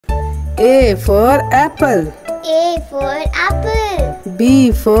A for apple. A for apple.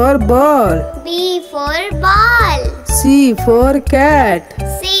 B for ball. B for ball. C for cat.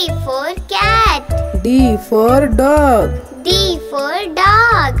 C for cat. D for dog. D for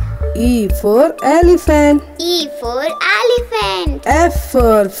dog. E for elephant. E for elephant. F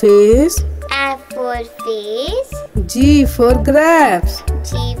for fish. F for fish. G for grapes.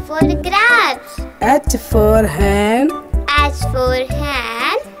 G for grapes. H for hen. H for hand.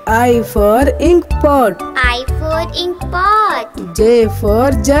 I for ink pot. I for ink pot. J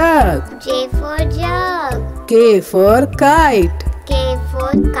for jug. J for jug. K for kite. K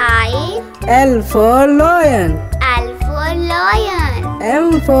for kite. L for lion. L for lion.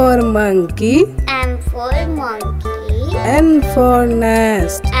 M for monkey. M for monkey. N for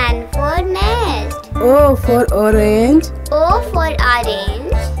nest. N for nest. O for orange. O for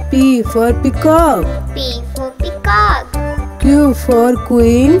orange. P for peacock. P for peacock. Q for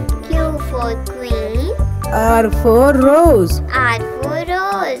queen. Q for queen. R for rose. R for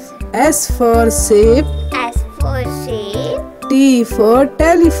rose. S for sheep. S for sheep. T for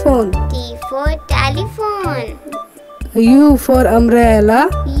telephone. T for telephone. U for umbrella.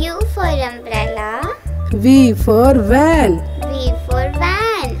 U for umbrella. V for van. V for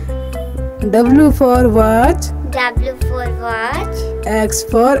van. W for watch. W for watch. X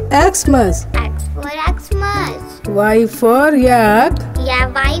for Xmas. X for Xmas. Y for yak. Yeah,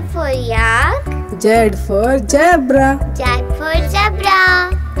 Y for yak. Z for zebra. Z for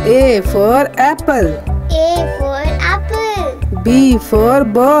zebra. A for apple. A for apple. B for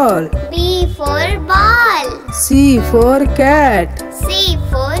ball. B for ball. C for cat. C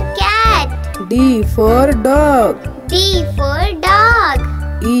for cat. D for dog. D for dog.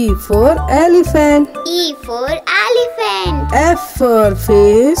 E for elephant. E for elephant. F for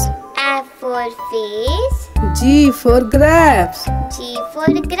fish. F for fish. G for grapes. G for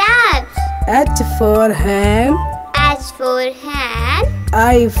grapes. H for hen. H for hand.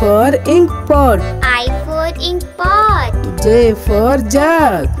 I for ink pot. I for ink pot. J for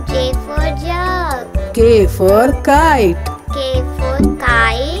jug. J for jug. K for kite. K for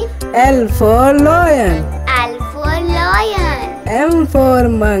kite. L for lion. L for lion. M for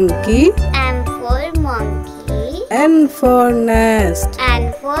monkey. M for monkey. N for nest.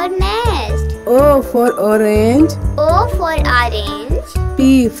 N for nest. O for orange. O for orange.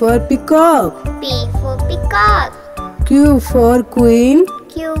 P for peacock. P for peacock. Q for queen.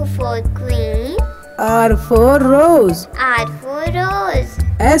 Q for queen. R for rose. R for rose.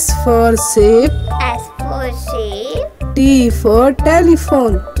 S for sheep. S for sheep. T for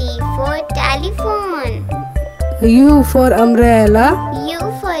telephone. T for telephone. U for umbrella. U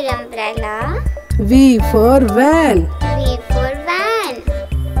for umbrella. V for van. V for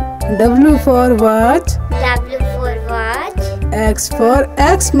van. W for watch. W for watch. X for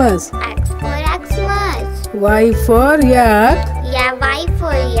Xmas. X for Xmas. Y for yak. Yeah, Y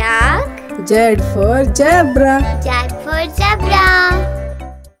for yak. Z for zebra. Z for zebra.